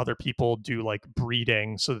lets other people do like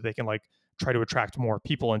breeding so that they can like try to attract more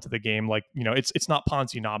people into the game. Like, it's not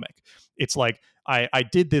Ponzi-nomic. It's like I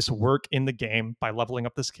did this work in the game by leveling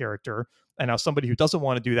up this character, and now somebody who doesn't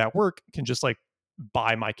want to do that work can just like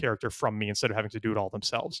buy my character from me instead of having to do it all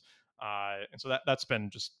themselves. And so that's been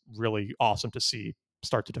just really awesome to see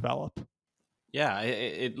start to develop. Yeah,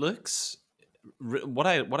 it looks. What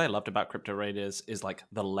I loved about Crypto Raiders is like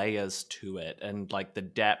the layers to it, and like the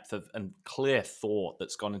depth of and clear thought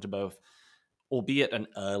that's gone into both, albeit an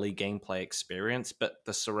early gameplay experience, but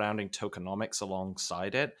the surrounding tokenomics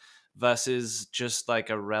alongside it, versus just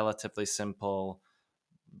like a relatively simple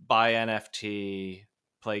buy NFT,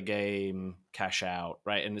 play game, cash out,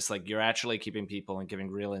 right? And it's like you're actually keeping people and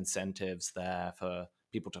giving real incentives there for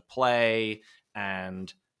people to play,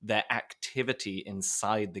 and their activity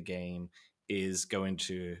inside the game is going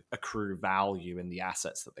to accrue value in the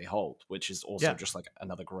assets that they hold, which is also just like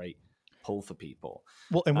another great pull for people.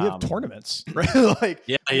 Well, and we have tournaments, right? Like,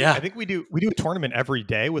 yeah. I think we do a tournament every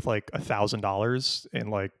day with like $1,000 in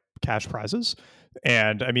like cash prizes.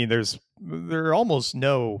 And I mean, there are almost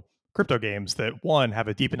no crypto games that, one, have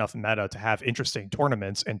a deep enough meta to have interesting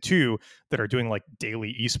tournaments, and two, that are doing like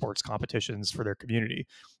daily esports competitions for their community.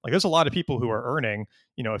 Like, there's a lot of people who are earning,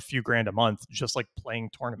 a few grand a month just like playing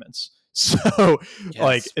tournaments. So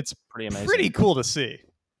like, Yes, it's pretty amazing. pretty cool to see.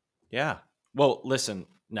 Yeah. Well, listen,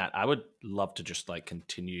 Nat, I would love to just like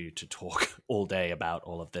continue to talk all day about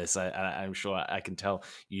all of this. I'm sure I can tell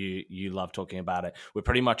you love talking about it. We're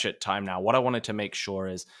pretty much at time now. What I wanted to make sure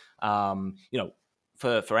is,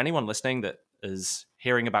 for anyone listening that is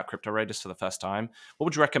hearing about Crypto Raiders for the first time, what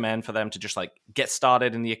would you recommend for them to just like get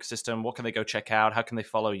started in the ecosystem? What can they go check out? How can they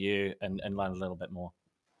follow you and learn a little bit more?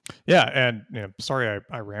 Yeah, and sorry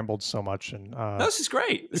I rambled so much, and No, this is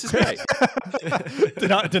great. This is great.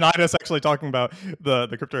 denied us actually talking about the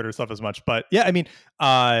Crypto Raider stuff as much. But yeah, I mean,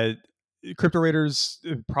 Crypto Raiders,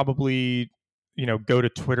 probably, go to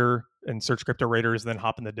Twitter and search Crypto Raiders, then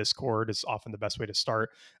hop in the Discord is often the best way to start.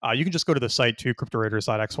 You can just go to the site too,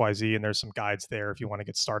 cryptoraiders.xyz, and there's some guides there if you want to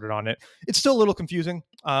get started on it. It's still a little confusing,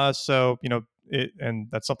 so and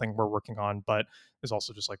that's something we're working on, but there's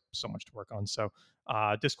also just like so much to work on. So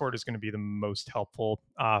Discord is going to be the most helpful.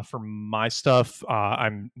 For my stuff,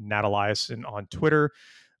 I'm Nat Eliason on Twitter,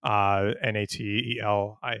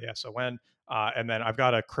 Natelison. And then I've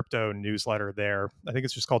got a crypto newsletter there. I think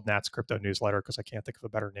it's just called Nat's Crypto Newsletter because I can't think of a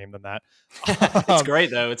better name than that. It's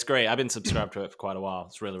great, though. It's great. I've been subscribed to it for quite a while.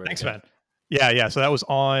 It's really, really Thanks, good. man. Yeah. So that was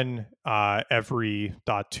on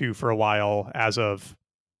every.2 for a while, as of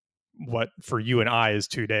what for you and I is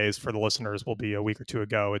 2 days, for the listeners will be a week or two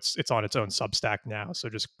ago. It's on its own Substack now. So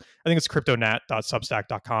just, I think it's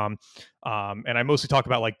cryptonat.substack.com. And I mostly talk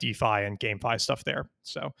about like DeFi and GameFi stuff there.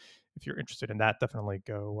 So if you're interested in that, definitely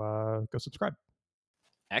go subscribe.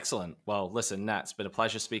 Excellent. Well, listen, Nat, it's been a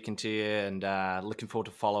pleasure speaking to you, and looking forward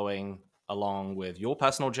to following along with your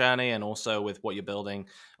personal journey and also with what you're building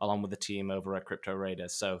along with the team over at Crypto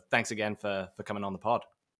Raiders. So thanks again for coming on the pod.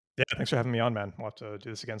 Yeah, thanks for having me on, man. We'll have to do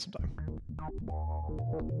this again sometime.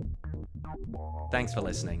 Thanks for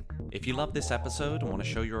listening. If you love this episode and want to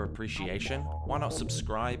show your appreciation, why not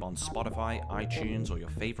subscribe on Spotify, iTunes, or your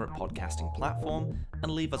favorite podcasting platform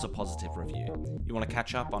and leave us a positive review. You want to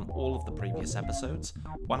catch up on all of the previous episodes?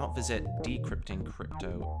 Why not visit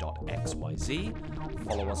decryptingcrypto.xyz,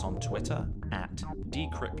 follow us on Twitter at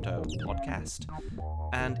decryptopodcast,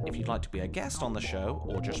 and if you'd like to be a guest on the show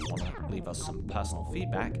or just want to leave us some personal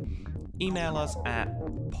feedback, email us at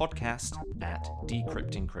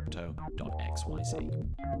podcast@decryptingcrypto.xyz.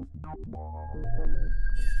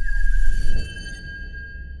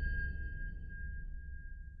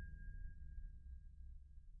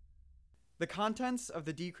 The contents of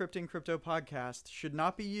the Decrypting Crypto podcast should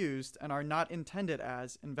not be used and are not intended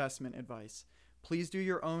as investment advice. Please do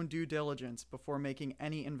your own due diligence before making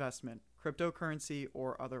any investment, cryptocurrency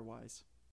or otherwise.